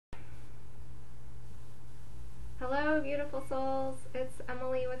Hello, beautiful souls. It's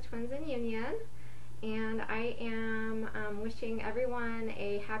Emily with Twins in Union, and I am wishing everyone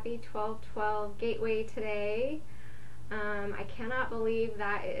a happy 12/12 Gateway today. I cannot believe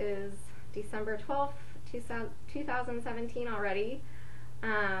that it is December 12th, 2017 already.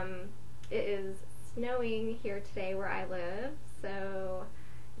 It is snowing here today where I live, so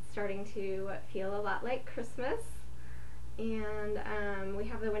it's starting to feel a lot like Christmas. And we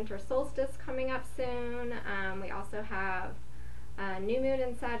have the winter solstice coming up soon. We also have new moon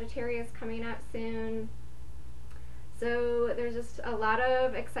in Sagittarius coming up soon. So there's just a lot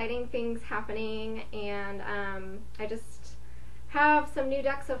of exciting things happening, and I just have some new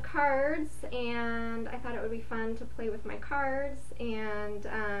decks of cards, and I thought it would be fun to play with my cards and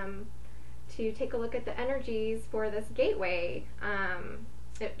to take a look at the energies for this gateway.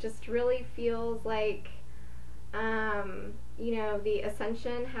 It just really feels like you know, the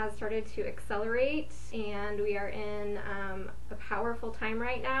ascension has started to accelerate, and we are in a powerful time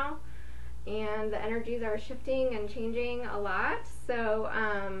right now, and the energies are shifting and changing a lot. So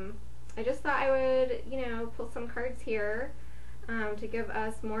I just thought I would, you know, pull some cards here to give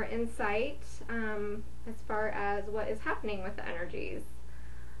us more insight as far as what is happening with the energies.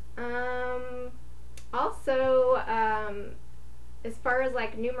 Also, as far as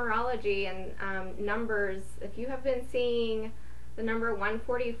like numerology and numbers, if you have been seeing the number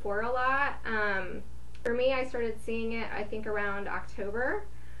 144 a lot, for me, I started seeing it I think around October,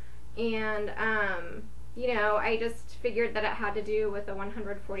 and you know, I just figured that it had to do with the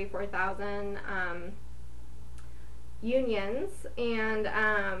 144,000 unions,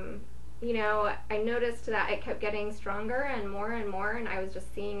 and you know, I noticed that it kept getting stronger and more, and I was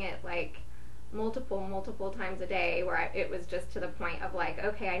just seeing it like multiple times a day, where it was just to the point of like,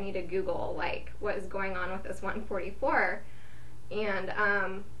 okay, I need to Google like what is going on with this 144.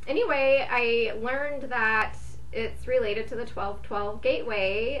 And anyway, I learned that it's related to the 12/12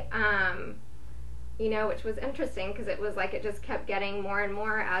 gateway, you know, which was interesting because it was like it just kept getting more and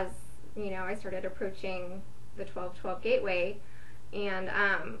more as, you know, I started approaching the 12/12 gateway. And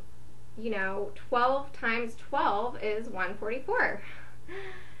you know, 12 times 12 is 144.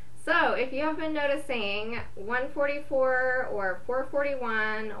 So if you have been noticing 144 or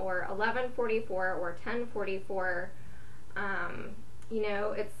 441 or 1144 or 1044, you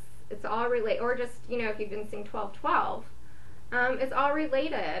know, it's all related, or just, you know, if you've been seeing 12/12, it's all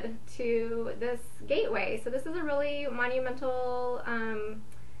related to this gateway. So this is a really monumental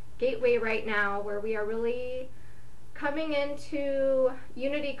gateway right now, where we are really coming into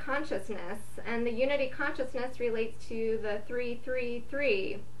unity consciousness, and the unity consciousness relates to the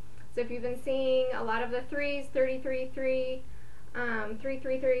 333. So if you've been seeing a lot of the threes, 333,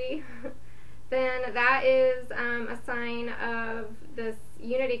 333, then that is a sign of this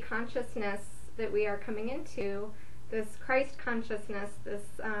unity consciousness that we are coming into, this Christ consciousness,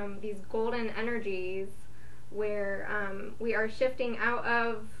 this these golden energies, where we are shifting out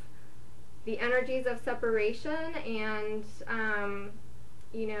of the energies of separation and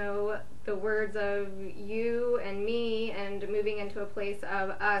you know, the words of you and me, and moving into a place of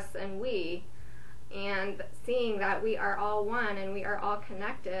us and we, and seeing that we are all one and we are all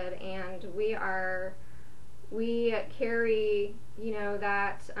connected, and we carry, you know,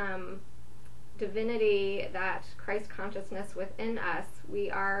 that divinity, that Christ consciousness within us.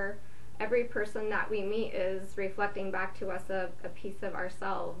 We are, every person that we meet is reflecting back to us a piece of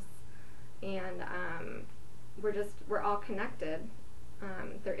ourselves, and we're all connected.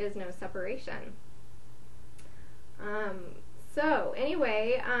 There is no separation. So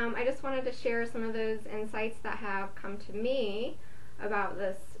anyway, I just wanted to share some of those insights that have come to me about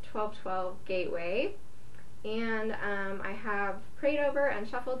this 12/12 gateway. And I have prayed over and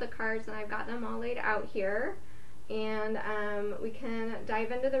shuffled the cards, and I've got them all laid out here. And we can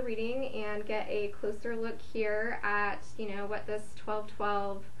dive into the reading and get a closer look here at, you know, what this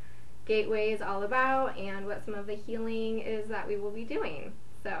 12/12 gateway is all about, and what some of the healing is that we will be doing.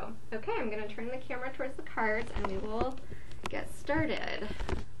 So, okay, I'm going to turn the camera towards the cards, and we will get started.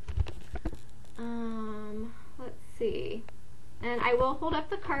 Let's see. And I will hold up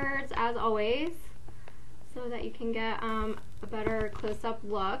the cards as always, so that you can get a better close-up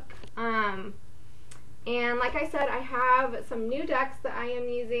look. And like I said, I have some new decks that I am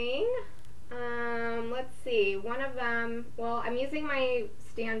using. Let's see, one of them, well, I'm using my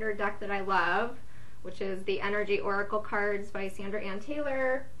standard deck that I love, which is the Energy Oracle cards by Sandra Ann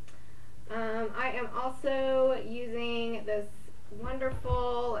Taylor. I am also using this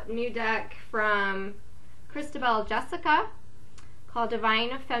wonderful new deck from Christabel Jessica called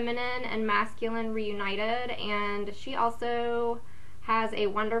Divine Feminine and Masculine Reunited, and she also has a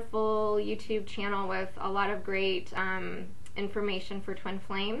wonderful YouTube channel with a lot of great information for twin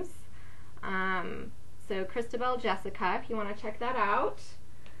flames. So Christabel Jessica, if you want to check that out.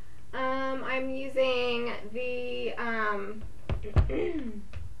 I'm using the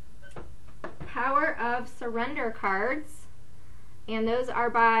Power of Surrender cards, and those are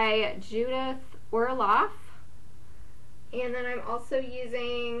by Judith Orloff. And then I'm also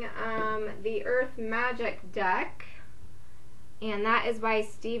using the Earth Magic deck, and that is by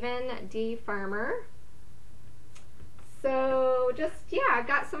Stephen D. Farmer. So just, yeah, I've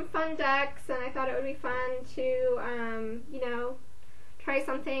got some fun decks, and I thought it would be fun to, you know, try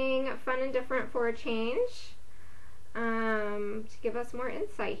something fun and different for a change, to give us more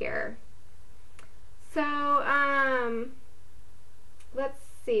insight here. So, let's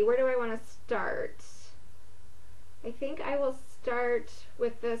see, where do I want to start? I think I will start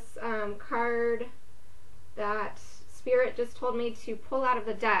with this card that Spirit just told me to pull out of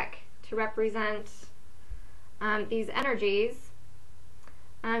the deck to represent these energies.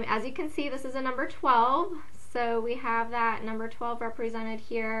 As you can see, this is a number 12, so we have that number 12 represented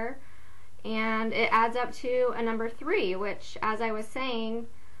here, and it adds up to a number 3, which, as I was saying,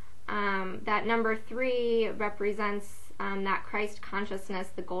 that number 3 represents that Christ consciousness,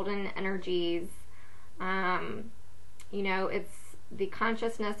 the golden energies. You know, it's the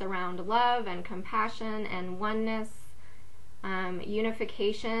consciousness around love and compassion and oneness,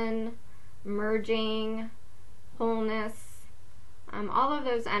 unification, merging, wholeness, all of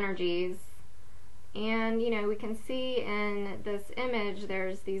those energies. And, you know, we can see in this image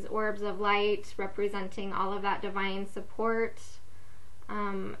there's these orbs of light representing all of that divine support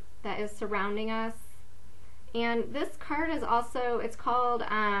that is surrounding us. And this card is also, it's called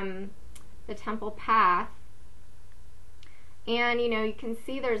the Temple Path. And, you know, you can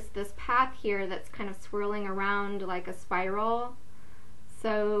see there's this path here that's kind of swirling around like a spiral.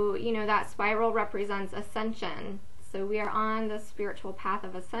 So, you know, that spiral represents ascension. So we are on the spiritual path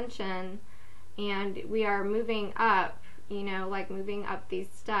of ascension, and we are moving up, you know, like moving up these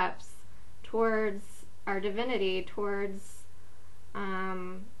steps towards our divinity, towards,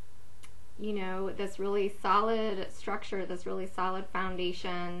 you know, this really solid structure, this really solid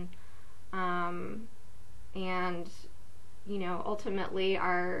foundation, and, you know, ultimately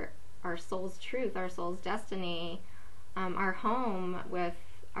our soul's truth, our soul's destiny, our home with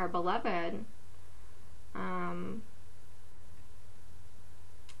our beloved.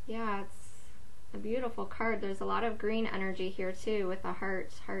 Yeah, it's a beautiful card. There's a lot of green energy here too with the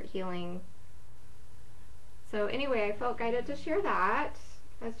heart healing. So anyway, I felt guided to share that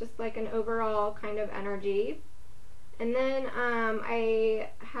as just like an overall kind of energy. And then I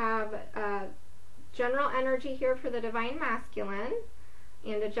have general energy here for the divine masculine,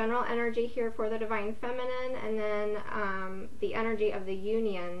 and a general energy here for the divine feminine, and then the energy of the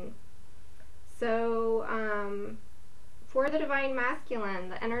union. So for the divine masculine,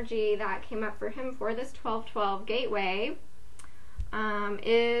 the energy that came up for him for this 1212 gateway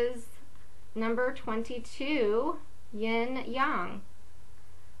is number 22, yin yang.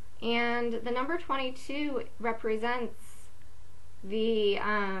 And the number 22 represents the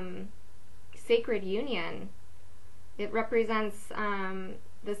sacred union. It represents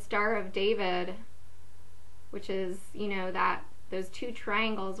the Star of David, which is, you know, that those two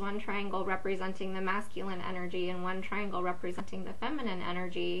triangles, one triangle representing the masculine energy and one triangle representing the feminine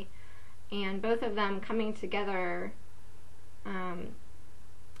energy, and both of them coming together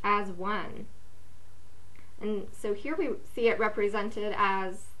as one. And so here we see it represented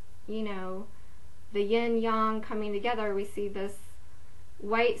as, you know, the yin yang coming together. We see this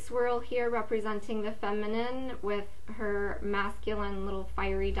white swirl here representing the feminine with her masculine little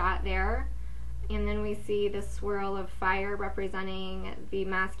fiery dot there. And then we see this swirl of fire representing the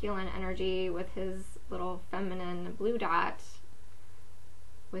masculine energy with his little feminine blue dot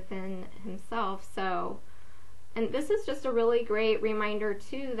within himself. So, and this is just a really great reminder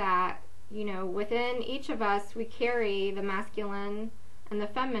too that, you know, within each of us we carry the masculine and the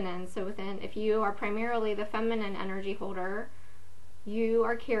feminine. So within, if you are primarily the feminine energy holder, you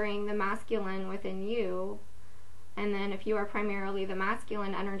are carrying the masculine within you. And then if you are primarily the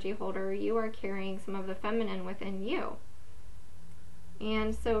masculine energy holder, you are carrying some of the feminine within you.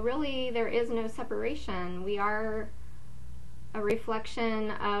 And so really there is no separation. We are a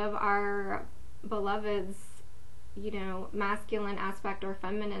reflection of our beloved's, you know, masculine aspect or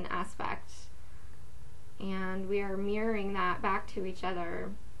feminine aspect. And we are mirroring that back to each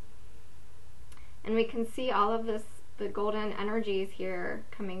other. And we can see all of this, the golden energies here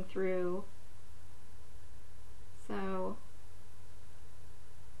coming through. So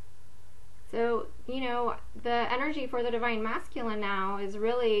So, the energy for the divine masculine now is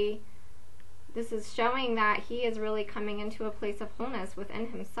really, this is showing that he is really coming into a place of wholeness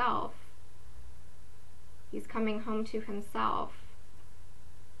within himself. He's coming home to himself.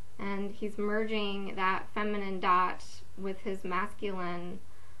 And he's merging that feminine dot with his masculine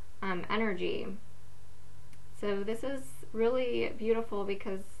energy. So this is really beautiful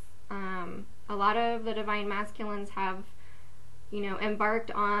because a lot of the divine masculines have,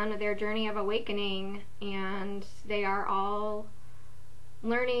 embarked on their journey of awakening, and they are all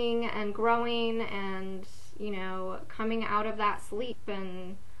learning and growing and, coming out of that sleep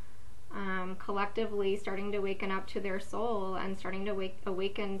and collectively starting to waken up to their soul and starting to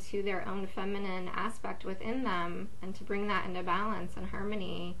awaken to their own feminine aspect within them, and to bring that into balance and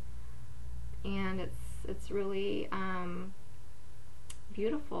harmony. And it's really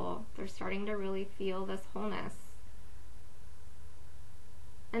beautiful. They're starting to really feel this wholeness.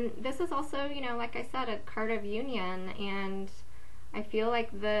 And this is also, like I said, a card of union, and I feel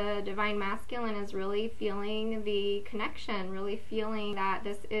like the divine masculine is really feeling the connection, really feeling that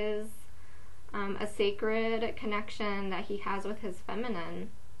this is a sacred connection that he has with his feminine.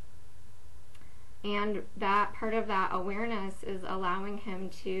 And that part of that awareness is allowing him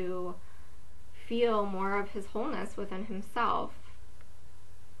to feel more of his wholeness within himself.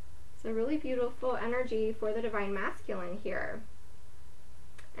 So really beautiful energy for the divine masculine here.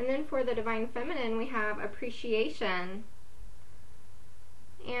 And then for the divine feminine, we have appreciation.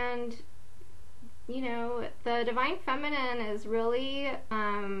 And, the divine feminine is really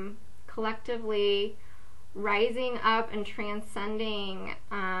collectively rising up and transcending,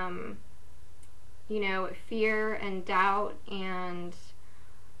 fear and doubt and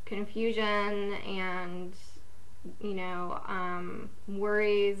confusion and,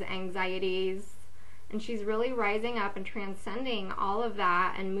 worries, anxieties. And she's really rising up and transcending all of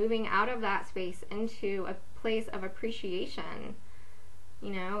that and moving out of that space into a place of appreciation.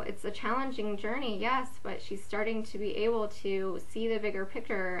 It's a challenging journey, yes, but she's starting to be able to see the bigger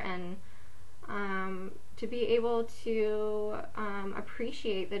picture and to be able to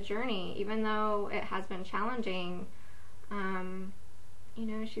appreciate the journey, even though it has been challenging.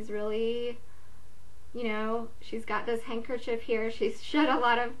 She's really, she's got this handkerchief here. She's shed a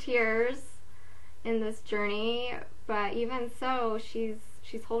lot of tears in this journey, but even so, she's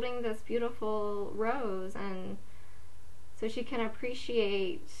holding this beautiful rose, and so she can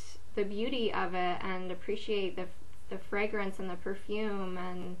appreciate the beauty of it and appreciate the fragrance and the perfume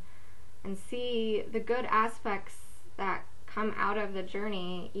and see the good aspects that come out of the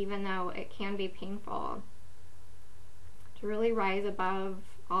journey, even though it can be painful. To really rise above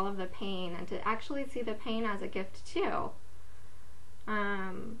all of the pain and to actually see the pain as a gift too.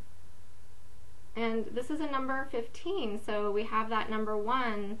 And this is a number 15, so we have that number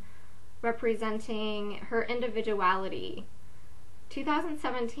 1 representing her individuality.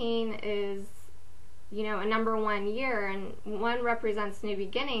 2017 is, a number 1 year, and 1 represents new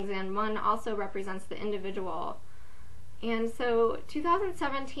beginnings, and 1 also represents the individual. And so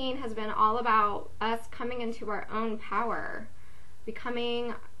 2017 has been all about us coming into our own power,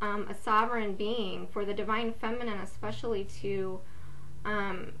 becoming a sovereign being, for the divine feminine especially to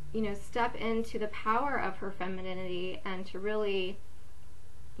step into the power of her femininity and to really,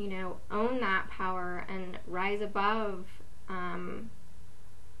 own that power and rise above,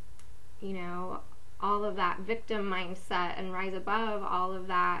 all of that victim mindset and rise above all of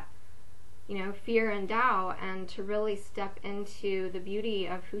that, fear and doubt, and to really step into the beauty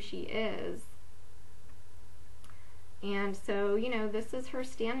of who she is. And so, this is her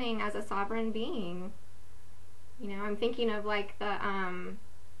standing as a sovereign being. I'm thinking of like the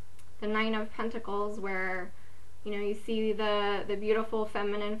 9 of Pentacles, where you see the beautiful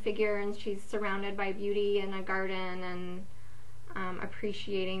feminine figure, and she's surrounded by beauty in a garden and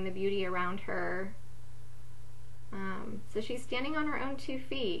appreciating the beauty around her. So she's standing on her own 2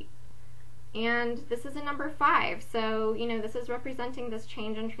 feet. And this is a number 5, so this is representing this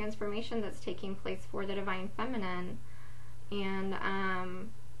change and transformation that's taking place for the divine feminine. And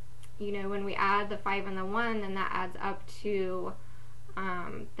when we add the 5 and the 1, then that adds up to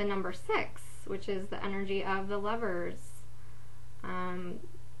the number 6, which is the energy of the lovers.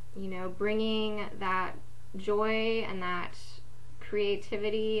 Bringing that joy and that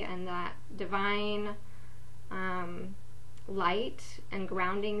creativity and that divine light and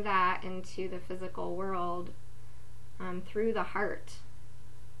grounding that into the physical world through the heart.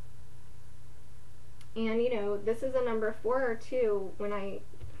 And this is a number 4 too, when I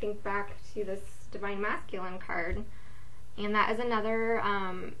think back to this divine masculine card, and that is another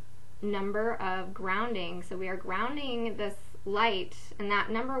number of grounding. So we are grounding this light, and that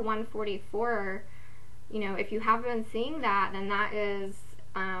number 144, you know, if you haven't been seeing that, then that is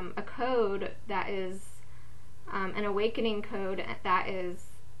a code that is an awakening code that is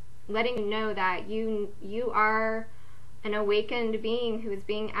letting you know that you are an awakened being who is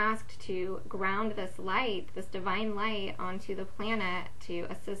being asked to ground this light, this divine light, onto the planet to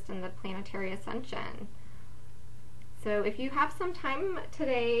assist in the planetary ascension. So if you have some time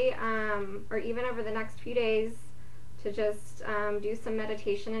today, or even over the next few days, to just do some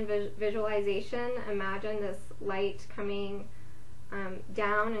meditation and visualization, imagine this light coming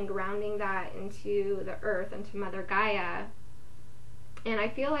down and grounding that into the earth, into Mother Gaia. And I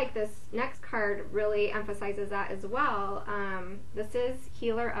feel like this next card really emphasizes that as well. This is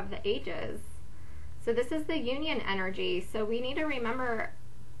Healer of the Ages. So this is the union energy. So we need to remember,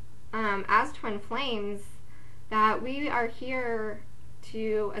 as twin flames, that we are here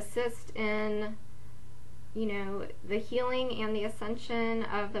to assist in, you know, the healing and the ascension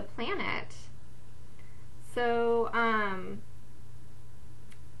of the planet. So,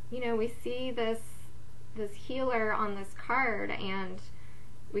 you know, we see this healer on this card, and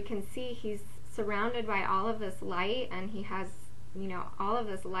we can see he's surrounded by all of this light, and he has, you know, all of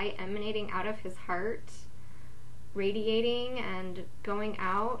this light emanating out of his heart, radiating and going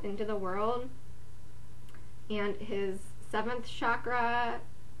out into the world. And his 7th chakra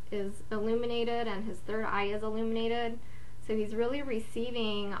is illuminated, and his 3rd eye is illuminated. So he's really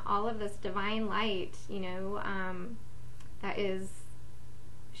receiving all of this divine light, you know, that is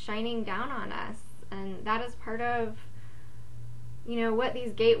shining down on us. And that is part of, you know, what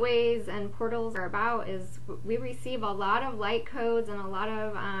these gateways and portals are about, is we receive a lot of light codes and a lot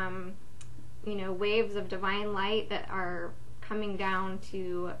of, you know, waves of divine light that are coming down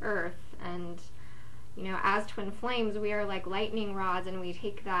to Earth. And, you know, as twin flames, we are like lightning rods, and we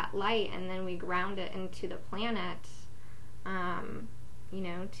take that light and then we ground it into the planet, you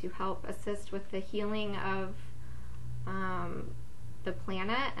know, to help assist with the healing of the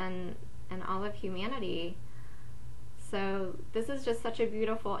planet and all of humanity. So this is just such a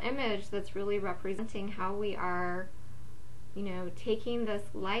beautiful image that's really representing how we are, you know, taking this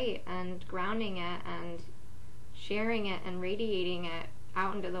light and grounding it and sharing it and radiating it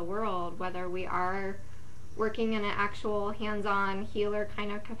out into the world, whether we are working in an actual hands-on healer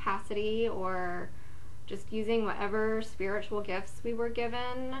kind of capacity, or just using whatever spiritual gifts we were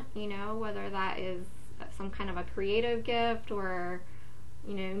given, you know, whether that is some kind of a creative gift, or,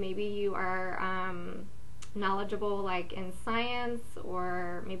 you know, maybe you are knowledgeable like in science,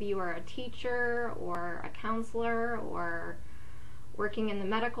 or maybe you are a teacher or a counselor, or working in the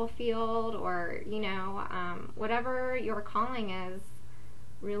medical field, or, you know, whatever your calling is,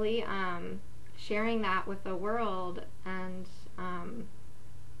 really sharing that with the world, and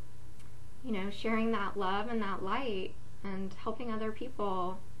you know, sharing that love and that light and helping other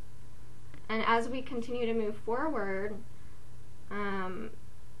people. And as we continue to move forward,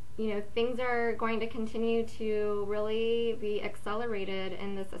 you know, things are going to continue to really be accelerated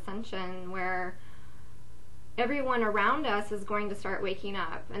in this ascension, where everyone around us is going to start waking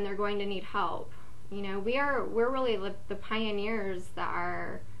up, and they're going to need help. You know, we're really the pioneers that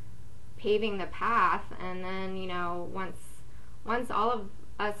are paving the path, and then, you know, once all of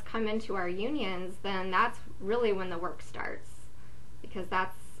us come into our unions, then that's really when the work starts, because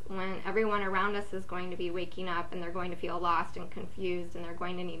that's when everyone around us is going to be waking up, and they're going to feel lost and confused, and they're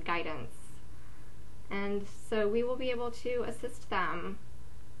going to need guidance. And so we will be able to assist them.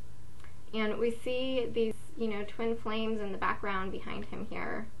 And we see these, you know, twin flames in the background behind him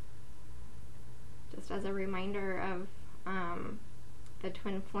here, just as a reminder of the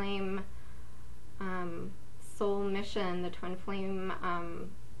twin flame soul mission, the twin flame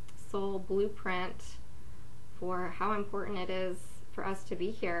soul blueprint for how important it is for us to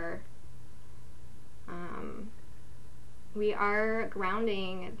be here. We are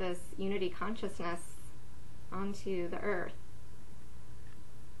grounding this unity consciousness onto the earth.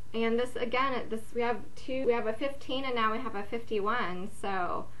 And this, again, we have a 15, and now we have a 51.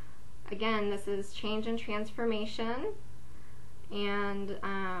 So again, this is change and transformation, and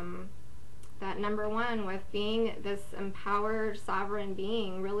that number 1 with being this empowered sovereign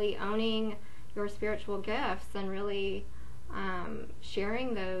being, really owning your spiritual gifts and really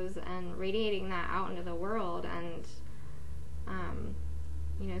sharing those and radiating that out into the world, and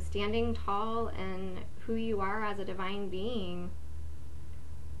you know, standing tall in who you are as a divine being.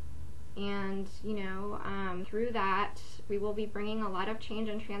 And, you know, through that, we will be bringing a lot of change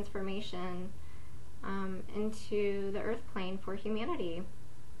and transformation into the earth plane for humanity.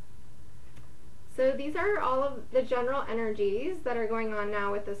 So these are all of the general energies that are going on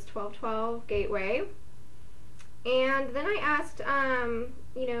now with this 1212 gateway. And then I asked,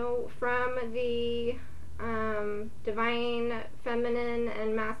 you know, from the Divine Feminine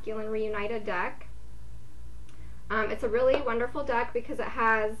and Masculine Reunited deck. It's a really wonderful deck because it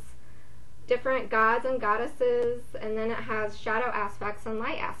has different gods and goddesses, and then it has shadow aspects and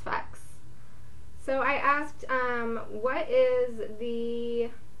light aspects. So I asked, what is the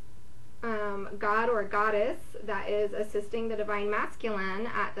god or goddess that is assisting the Divine Masculine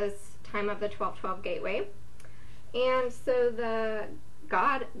at this time of the 1212 gateway? And so the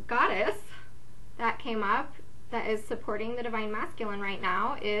goddess that came up that is supporting the Divine Masculine right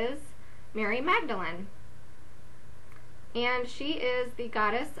now is Mary Magdalene. And she is the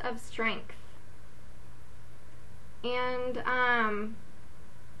goddess of strength. And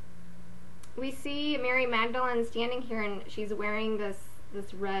we see Mary Magdalene standing here, and she's wearing this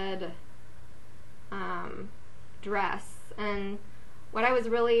red dress. And what I was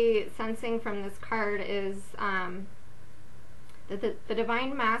really sensing from this card is that the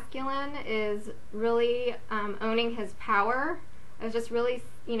Divine Masculine is really owning his power. I was just really,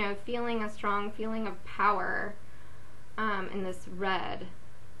 you know, feeling a strong feeling of power in this red.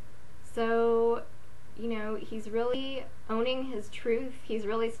 So, you know, he's really owning his truth. He's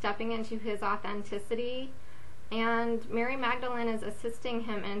really stepping into his authenticity. And Mary Magdalene is assisting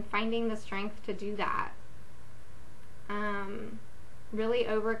him in finding the strength to do that. Really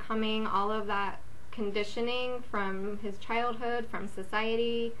overcoming all of that conditioning from his childhood, from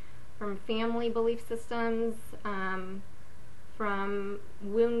society, from family belief systems, from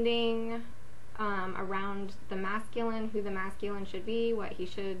wounding around the masculine, who the masculine should be, what he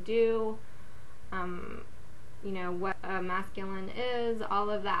should do, you know, what a masculine is, all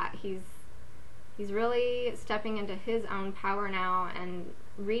of that. He's really stepping into his own power now and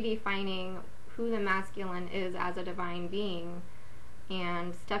redefining who the masculine is as a divine being,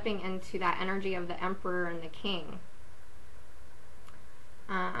 and stepping into that energy of the emperor and the king.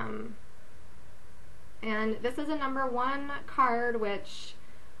 And this is a number 1 card, which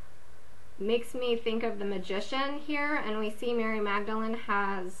makes me think of the magician here. And we see Mary Magdalene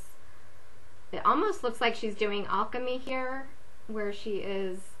has, it almost looks like she's doing alchemy here, where she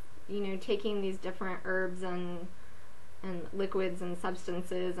is, you know, taking these different herbs and liquids and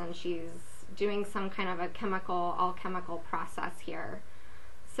substances, and she's doing some kind of a alchemical process here.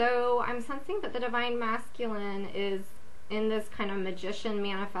 So I'm sensing that the Divine Masculine is in this kind of magician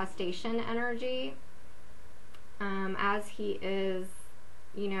manifestation energy, as he is,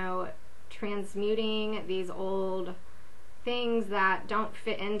 you know, transmuting these old things that don't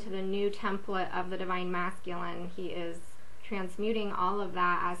fit into the new template of the Divine Masculine. He is transmuting all of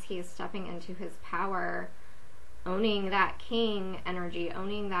that as he is stepping into his power, owning that king energy,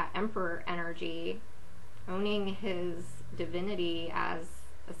 owning that emperor energy, owning his divinity as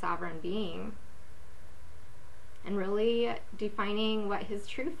a sovereign being, and really defining what his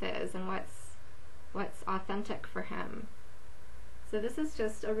truth is and what's authentic for him. So this is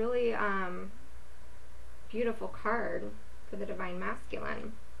just a really beautiful card for the Divine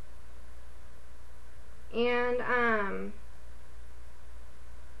Masculine. And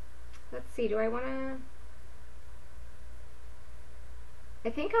let's see, do I want to... I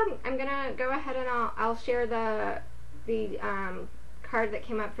think I'm gonna go ahead and I'll share the card that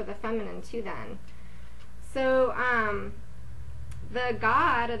came up for the feminine too then. So the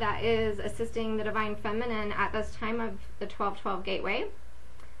god that is assisting the Divine Feminine at this time of the 1212 gateway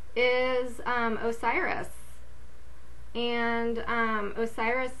is Osiris. And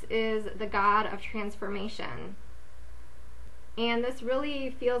Osiris is the god of transformation. And this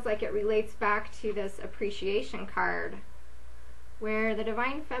really feels like it relates back to this appreciation card, where the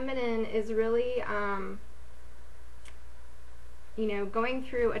Divine Feminine is really, you know, going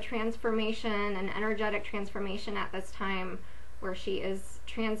through a transformation, an energetic transformation at this time, where she is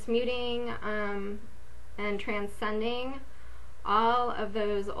transmuting and transcending all of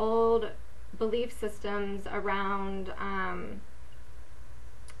those old belief systems around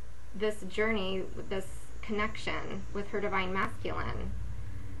this journey, this connection with her Divine Masculine.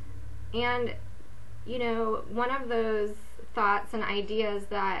 And, you know, one of those thoughts and ideas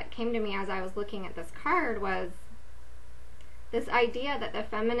that came to me as I was looking at this card was this idea that the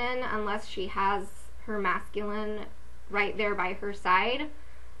feminine, unless she has her masculine right there by her side,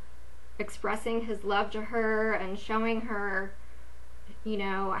 expressing his love to her and showing her, you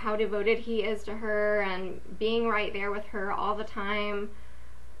know, how devoted he is to her and being right there with her all the time,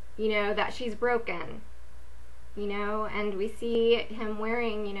 you know, that she's broken, you know. And we see him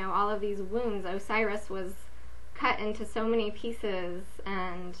wearing, you know, all of these wounds. Osiris was cut into so many pieces,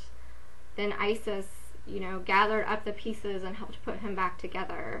 and then Isis, you know, gathered up the pieces and helped put him back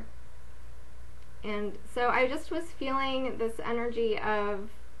together. And so I just was feeling this energy of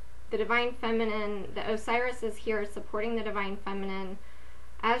the Divine Feminine. The Osiris is here supporting the Divine Feminine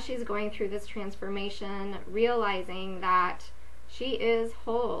as she's going through this transformation, realizing that she is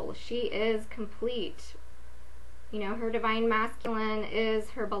whole, she is complete. You know, her Divine Masculine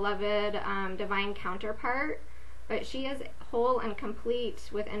is her beloved divine counterpart, but she is whole and complete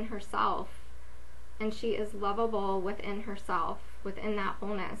within herself, and she is lovable within herself, within that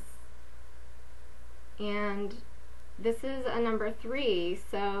wholeness. And this is a number 3,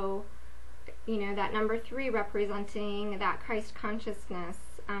 so, you know, that number 3 representing that Christ consciousness,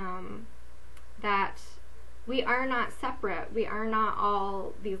 that we are not separate. We are not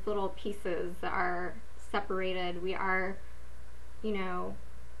all these little pieces that are separated. We are, you know,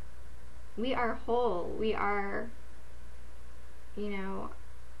 we are whole. We are, you know,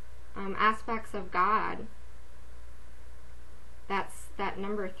 aspects of God. That's that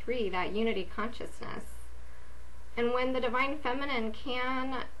number 3, that unity consciousness. And when the Divine Feminine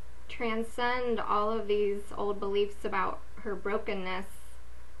can transcend all of these old beliefs about her brokenness,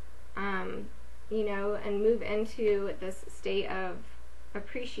 you know, and move into this state of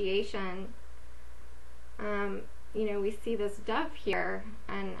appreciation, you know, we see this dove here,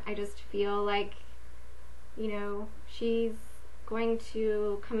 and I just feel like, you know, she's going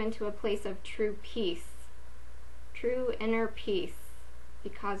to come into a place of true peace, true inner peace,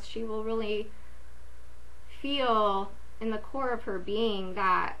 because she will really feel in the core of her being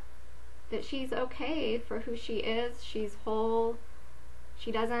that she's okay for who she is. She's whole.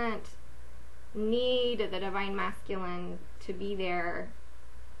 She doesn't need the Divine Masculine to be there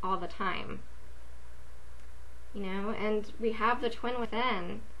all the time, you know. And we have the twin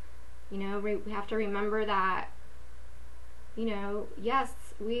within, you know. We have to remember that, you know, yes,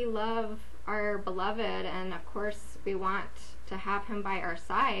 we love our beloved, and of course we want to have him by our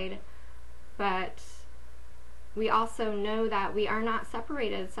side, but we also know that we are not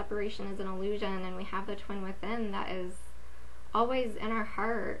separated. Separation is an illusion, and we have the twin within that is always in our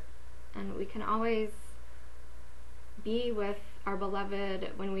heart, and we can always be with our beloved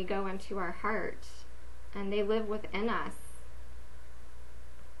when we go into our heart, and they live within us.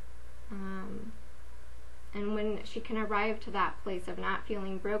 And when she can arrive to that place of not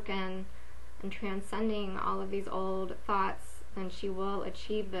feeling broken and transcending all of these old thoughts, then she will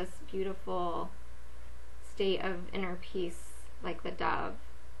achieve this beautiful state of inner peace, like the dove.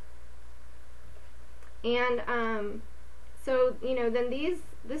 And so, you know, then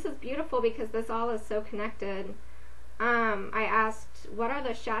this is beautiful because this all is so connected. I asked, what are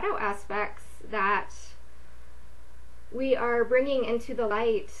the shadow aspects that we are bringing into the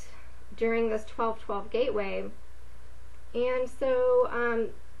light during this 12-12 gateway? And so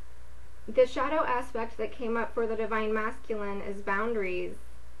the shadow aspect that came up for the Divine Masculine is boundaries.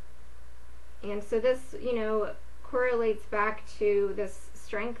 And so this, you know, correlates back to this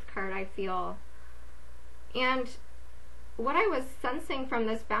strength card, I feel. And what I was sensing from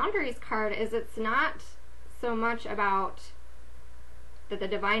this boundaries card is it's not so much about that the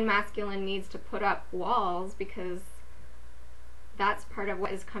Divine Masculine needs to put up walls, because that's part of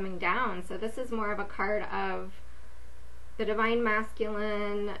what is coming down. So this is more of a card of the Divine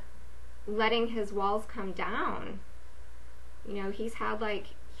Masculine letting his walls come down. You know, he's had like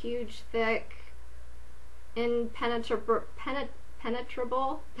huge, thick, impenetrable,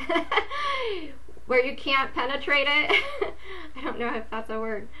 penetrable where you can't penetrate it. I don't know if that's a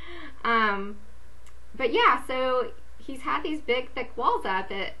word. But yeah, so he's had these big, thick walls up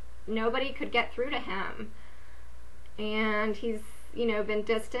that nobody could get through to him. And he's, you know, been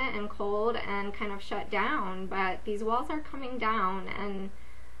distant and cold and kind of shut down. But these walls are coming down. And,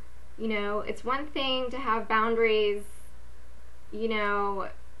 you know, it's one thing to have boundaries, you know,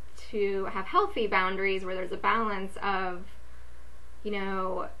 to have healthy boundaries where there's a balance of, you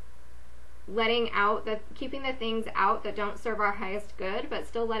know, letting out keeping the things out that don't serve our highest good, but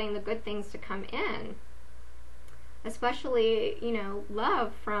still letting the good things to come in. Especially, you know,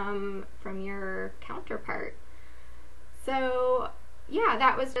 love from your counterpart. So yeah,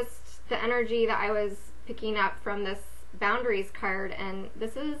 that was just the energy that I was picking up from this boundaries card, and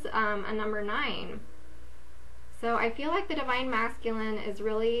this is a number 9. So I feel like the Divine Masculine is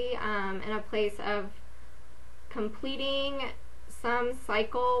really in a place of completing some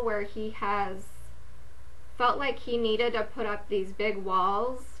cycle where he has felt like he needed to put up these big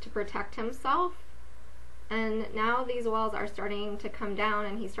walls to protect himself, and now these walls are starting to come down,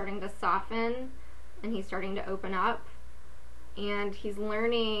 and he's starting to soften, and he's starting to open up, and he's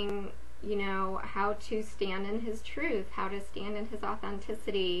learning, you know, how to stand in his truth, how to stand in his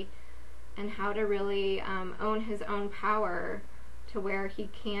authenticity, and how to really own his own power to where he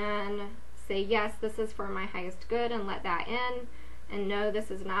can say, yes, this is for my highest good, and let that in, and no,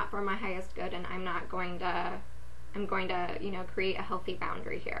 this is not for my highest good, and I'm going to, you know, create a healthy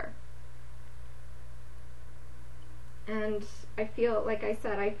boundary here. And I feel, like I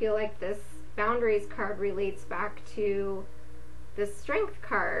said, I feel like this boundaries card relates back to this strength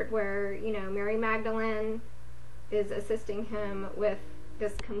card where, you know, Mary Magdalene is assisting him with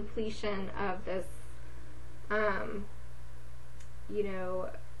this completion of this, you know,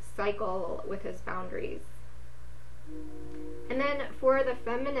 cycle with his boundaries. And then for the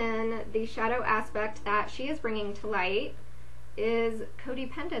feminine, the shadow aspect that she is bringing to light is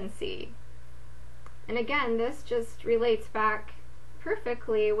codependency. And again, this just relates back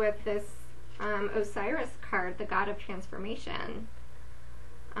perfectly with this Osiris card, the god of transformation.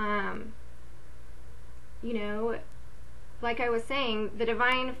 You know, like I was saying, the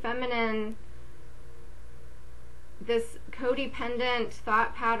divine feminine, this codependent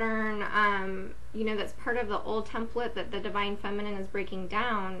thought pattern, you know, that's part of the old template that the divine feminine is breaking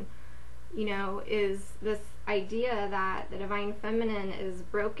down, you know, is this idea that the divine feminine is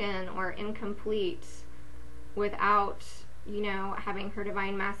broken or incomplete without, you know, having her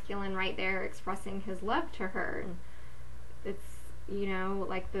divine masculine right there expressing his love to her. And it's, you know,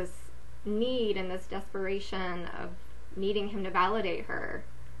 like this need and this desperation of needing him to validate her,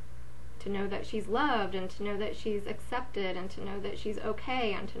 to know that she's loved, and to know that she's accepted, and to know that she's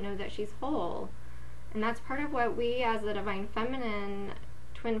okay, and to know that she's whole. And that's part of what we as the divine feminine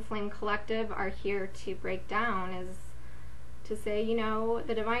twin flame collective are here to break down, is to say, you know,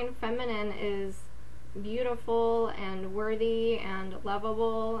 the divine feminine is beautiful and worthy and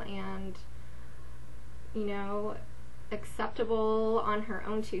lovable and, you know, acceptable on her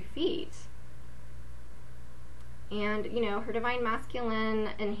own 2 feet. And, you know, her divine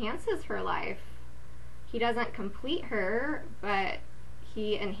masculine enhances her life. He doesn't complete her, but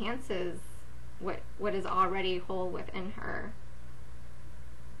he enhances what is already whole within her.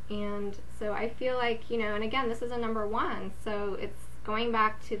 And so I feel like, you know, and again, this is a number 1, so it's going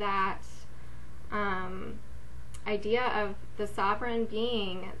back to that idea of the sovereign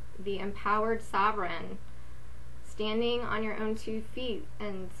being, the empowered sovereign, standing on your own 2 feet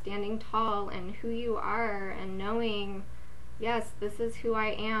and standing tall in who you are and knowing, yes, this is who I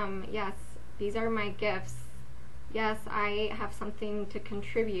am. Yes, these are my gifts. Yes, I have something to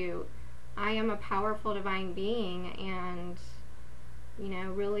contribute. I am a powerful divine being, and, you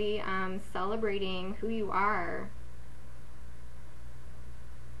know, really celebrating who you are,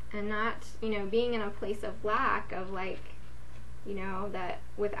 and not, you know, being in a place of lack, of like, you know, that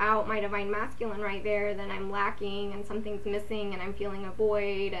without my divine masculine right there, then I'm lacking and something's missing and I'm feeling a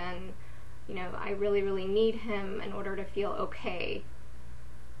void, and, you know, I really, really need him in order to feel okay.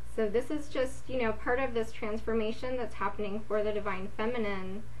 So this is just, you know, part of this transformation that's happening for the divine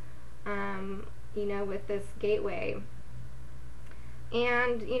feminine, you know, with this gateway.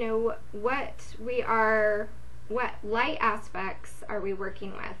 And, you know, what light aspects are we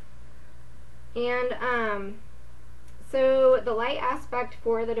working with? And so the light aspect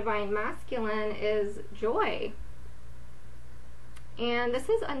for the divine masculine is joy. And this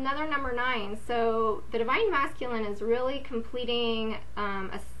is another number 9. So the divine masculine is really completing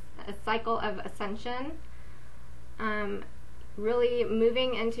a cycle of ascension, really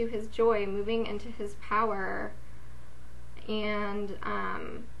moving into his joy, moving into his power. And,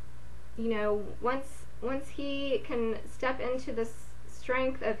 you know, once he can step into the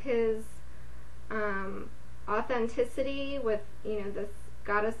strength of his authenticity with, you know, this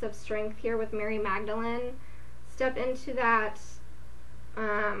goddess of strength here with Mary Magdalene, step into that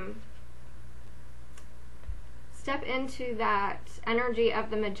energy of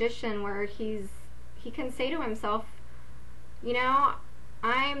the magician, where he can say to himself, you know,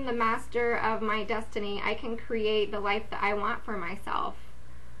 I'm the master of my destiny. I can create the life that I want for myself,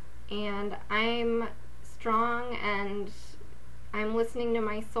 and I'm strong, and I'm listening to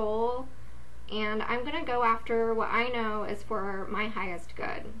my soul, and I'm going to go after what I know is for my highest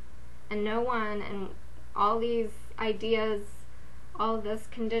good. And no one, and all these ideas, all of this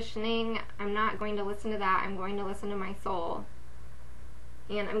conditioning, I'm not going to listen to that. I'm going to listen to my soul.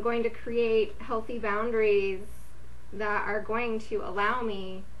 And I'm going to create healthy boundaries that are going to allow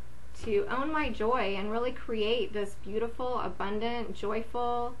me to own my joy and really create this beautiful, abundant,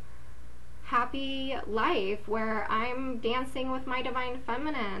 joyful, happy life where I'm dancing with my divine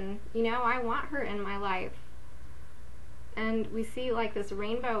feminine. You know, I want her in my life. And we see like this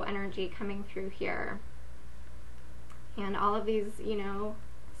rainbow energy coming through here. And all of these, you know,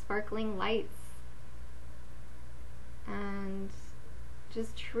 sparkling lights. And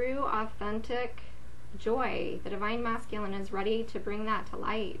just true, authentic joy. The divine masculine is ready to bring that to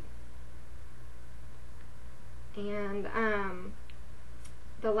light. And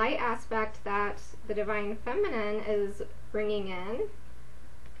the light aspect that the divine feminine is bringing in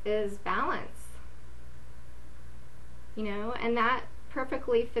is balance. You know, and that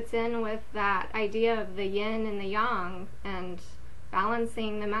perfectly fits in with that idea of the yin and the yang, and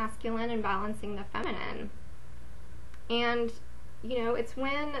balancing the masculine and balancing the feminine. And, you know, it's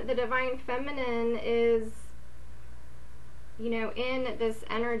when the divine feminine is, you know, in this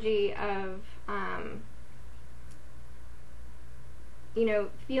energy of, you know,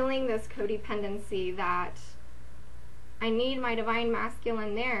 feeling this codependency that I need my divine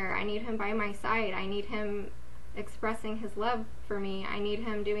masculine there. I need him by my side. I need him expressing his love for me. I need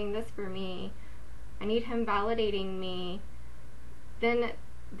him doing this for me. I need him validating me. Then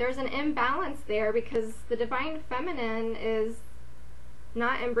there's an imbalance there, because the divine feminine is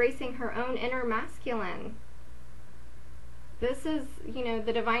not embracing her own inner masculine. This is, you know,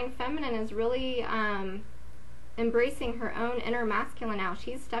 the divine feminine is really embracing her own inner masculine now.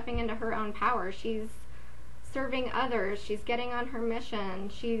 She's stepping into her own power. She's serving others. She's getting on her mission.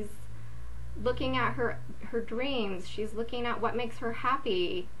 She's looking at her dreams. She's looking at what makes her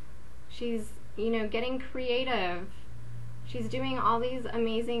happy. She's, you know, getting creative. She's doing all these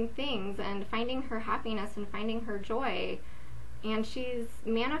amazing things and finding her happiness and finding her joy. And she's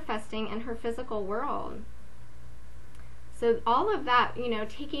manifesting in her physical world. So all of that, you know,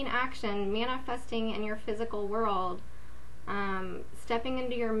 taking action, manifesting in your physical world, stepping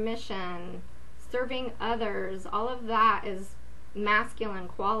into your mission, serving others, all of that is masculine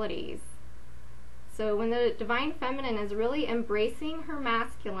qualities. So when the divine feminine is really embracing her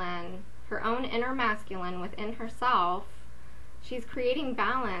masculine, her own inner masculine within herself, she's creating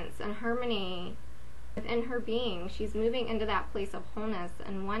balance and harmony within her being. She's moving into that place of wholeness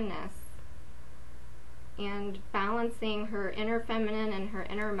and oneness, and balancing her inner feminine and her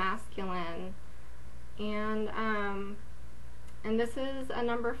inner masculine. And this is a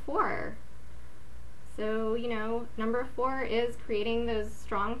number 4. So, you know, number 4 is creating those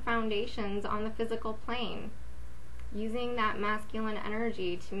strong foundations on the physical plane, using that masculine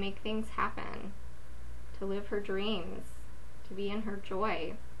energy to make things happen, to live her dreams, to be in her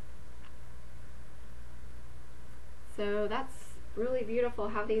joy. So that's really beautiful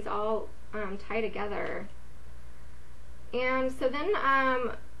how these all tie together. And so then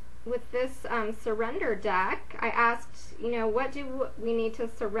with this surrender deck, I asked, you know, what do we need to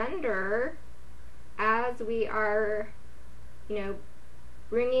surrender as we are, you know,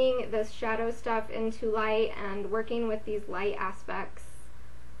 bringing this shadow stuff into light and working with these light aspects?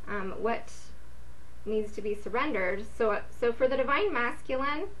 What needs to be surrendered? So for the divine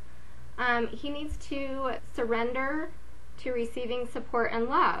masculine, he needs to surrender to receiving support and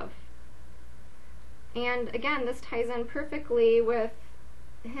love. And again, this ties in perfectly with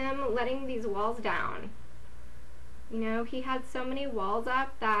him letting these walls down. You know, he had so many walls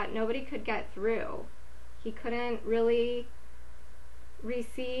up that nobody could get through. He couldn't really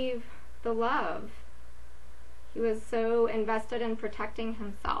receive the love. He was so invested in protecting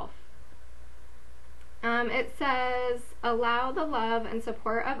himself. It says, allow the love and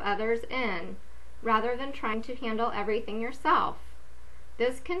support of others in, rather than trying to handle everything yourself.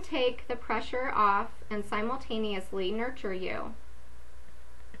 This can take the pressure off and simultaneously nurture you.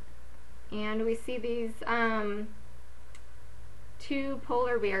 And we see these 2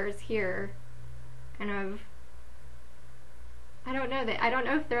 polar bears here, kind of, I don't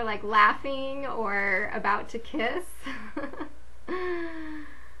know if they're like laughing or about to kiss.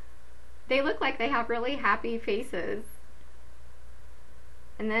 They look like they have really happy faces.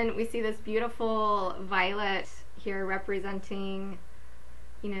 And then we see this beautiful violet here representing,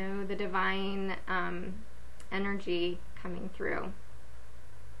 you know, the divine energy coming through.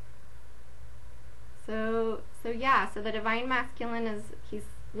 So the divine masculine is, he's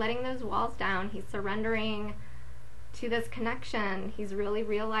letting those walls down. He's surrendering to this connection. He's really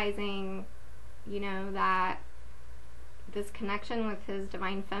realizing, you know, that this connection with his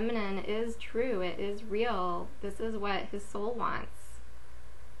divine feminine is true. It is real. This is what his soul wants.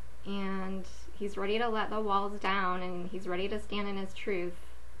 And he's ready to let the walls down, and he's ready to stand in his truth.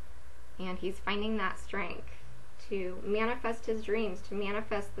 And he's finding that strength to manifest his dreams, to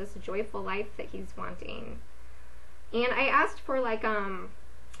manifest this joyful life that he's wanting. And I asked for like an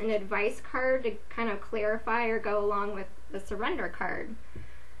advice card to kind of clarify or go along with the surrender card.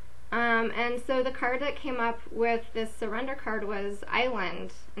 And so the card that came up with this surrender card was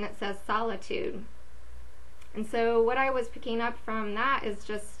Island, and it says solitude. And so what I was picking up from that is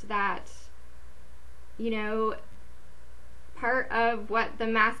just that, you know, part of what the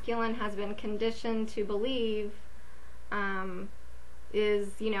masculine has been conditioned to believe is,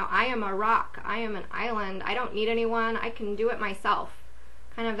 I am a rock, I am an island, I don't need anyone, I can do it myself.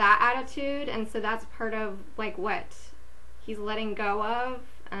 Kind of that attitude. And so that's part of like what he's letting go of,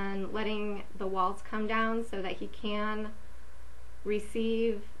 and letting the walls come down so that he can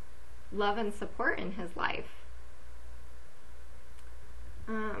receive love and support in his life.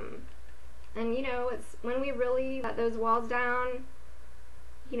 And it's when we really let those walls down,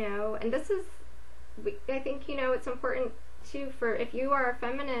 and this is, I think, it's important too, for if you are a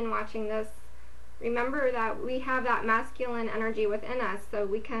feminine watching this, remember that we have that masculine energy within us, so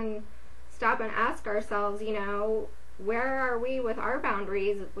we can stop and ask ourselves, where are we with our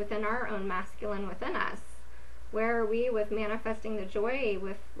boundaries within our own masculine within us? Where are we with manifesting the joy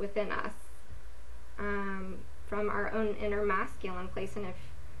within us, from our own inner masculine place? And if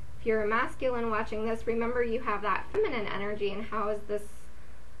you're a masculine watching this, remember you have that feminine energy, and how is this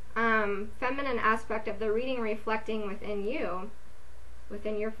feminine aspect of the reading reflecting within you,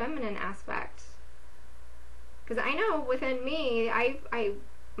 within your feminine aspect? Because I know within me,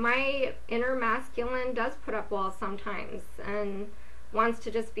 my inner masculine does put up walls sometimes, and wants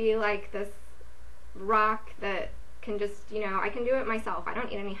to just be like this rock that can just, I can do it myself, I don't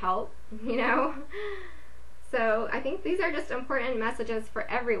need any help, So I think these are just important messages for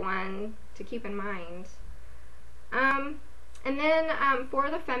everyone to keep in mind. And then for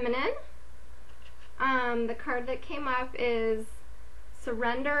the feminine, the card that came up is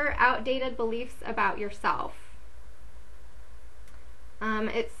Surrender Outdated Beliefs About Yourself.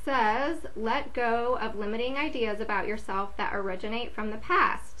 It says, let go of limiting ideas about yourself that originate from the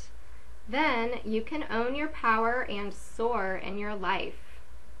past. Then you can own your power and soar in your life.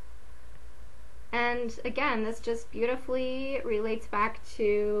 And again, this just beautifully relates back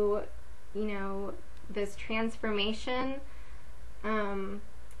to, this transformation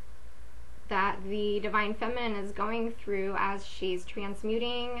that the Divine Feminine is going through as she's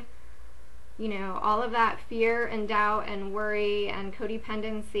transmuting, all of that fear and doubt and worry and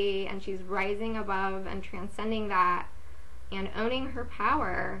codependency, and she's rising above and transcending that and owning her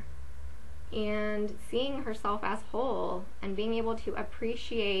power and seeing herself as whole, and being able to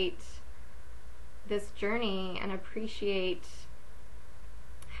appreciate this journey and appreciate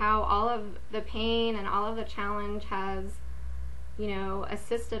how all of the pain and all of the challenge has,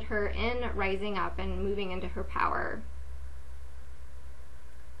 assisted her in rising up and moving into her power.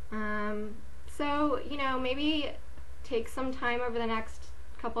 So, maybe take some time over the next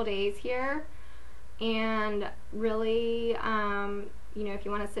couple days here, and really, if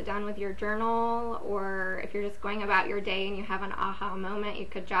you want to sit down with your journal, or if you're just going about your day and you have an aha moment, you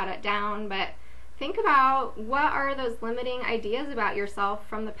could jot it down. But think about, what are those limiting ideas about yourself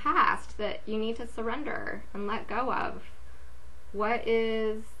from the past that you need to surrender and let go of? What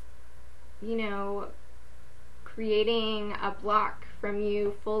is, creating a block from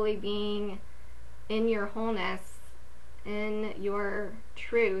you fully being in your wholeness, in your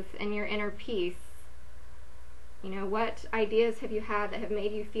truth, in your inner peace? What ideas have you had that have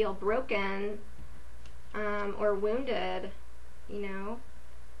made you feel broken or wounded,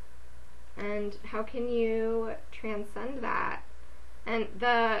 and how can you transcend that? And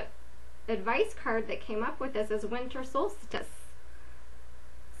the advice card that came up with this is Winter Solstice.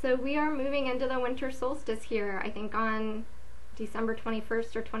 So we are moving into the winter solstice here, I think on December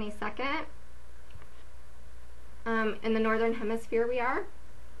 21st or 22nd. In the northern hemisphere we are.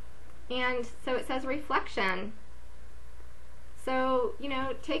 And so it says reflection. So,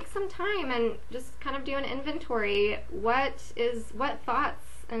 take some time and just kind of do an inventory. What thoughts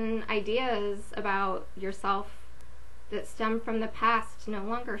and ideas about yourself that stem from the past no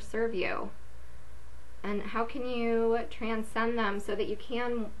longer serve you? And how can you transcend them so that you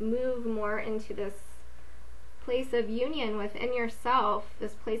can move more into this place of union within yourself,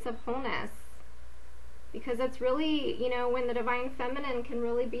 this place of wholeness? Because it's really, when the Divine Feminine can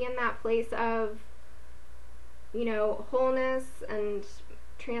really be in that place of, wholeness and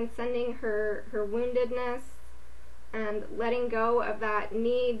transcending her woundedness, and letting go of that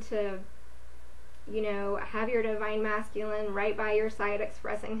need to, have your Divine Masculine right by your side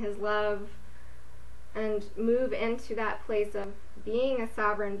expressing his love, and move into that place of being a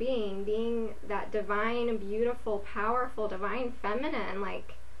sovereign being that divine, beautiful, powerful Divine Feminine,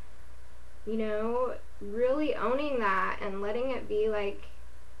 really owning that and letting it be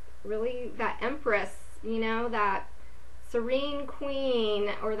really that Empress, that serene queen,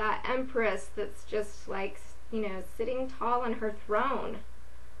 or that Empress that's just sitting tall on her throne.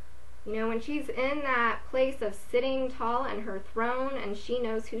 When she's in that place of sitting tall in her throne, and she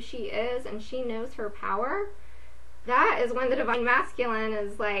knows who she is and she knows her power, that is when the Divine Masculine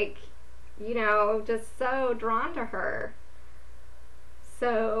is just so drawn to her.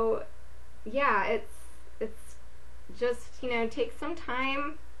 So yeah, it's just, take some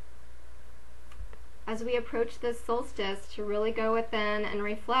time as we approach this solstice to really go within and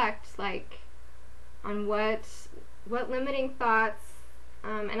reflect, like, on what limiting thoughts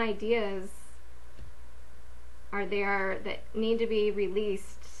and ideas are there that need to be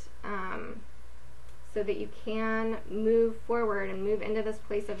released, so that you can move forward and move into this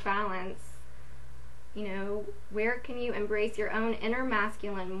place of balance. Where can you embrace your own inner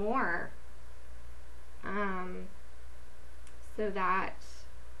masculine more, so that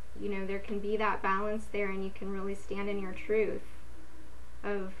there can be that balance there, and you can really stand in your truth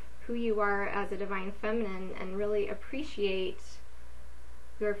of who you are as a divine feminine, and really appreciate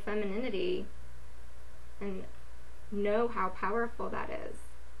your femininity and know how powerful that is.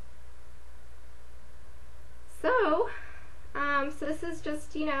 So this is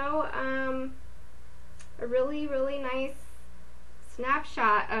just, a really, really nice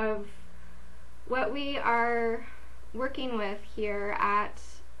snapshot of what we are working with here at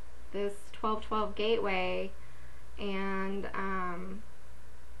this 1212 Gateway, and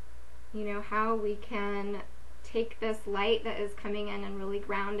how we can take this light that is coming in and really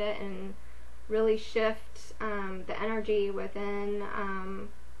ground it and really shift the energy within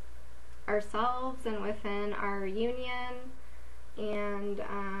ourselves and within our union, and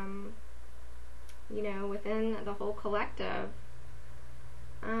within the whole collective.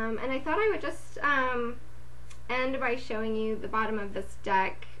 And I thought I would just end by showing you the bottom of this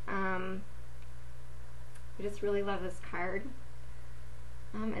deck. I just really love this card.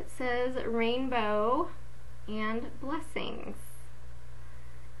 It says rainbow and blessings.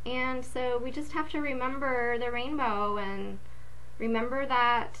 And so we just have to remember the rainbow, and remember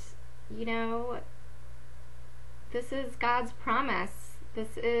that, this is God's promise.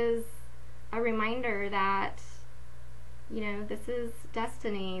 This is a reminder that, this is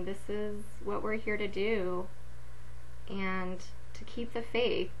destiny. This is what we're here to do, and to keep the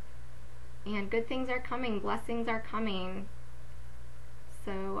faith. And good things are coming. Blessings are coming.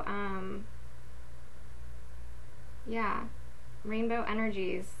 So, yeah, rainbow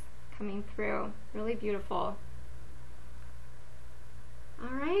energies coming through. Really beautiful.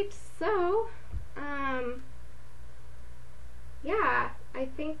 Alright, so, yeah, I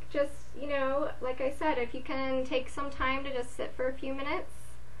think just, like I said, if you can take some time to just sit for a few minutes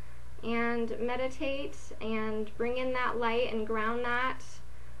and meditate and bring in that light and ground that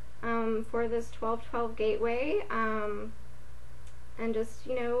for this 1212 Gateway, and just,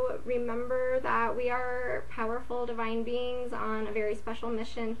 remember that we are powerful divine beings on a very special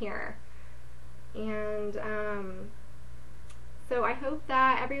mission here. And so I hope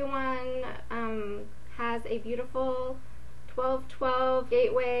that everyone has a beautiful 1212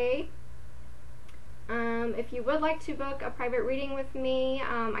 Gateway. If you would like to book a private reading with me,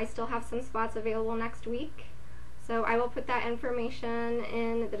 I still have some spots available next week. So I will put that information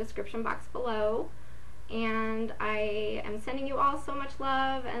in the description box below. And I am sending you all so much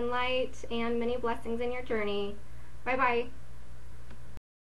love and light and many blessings in your journey. Bye-bye.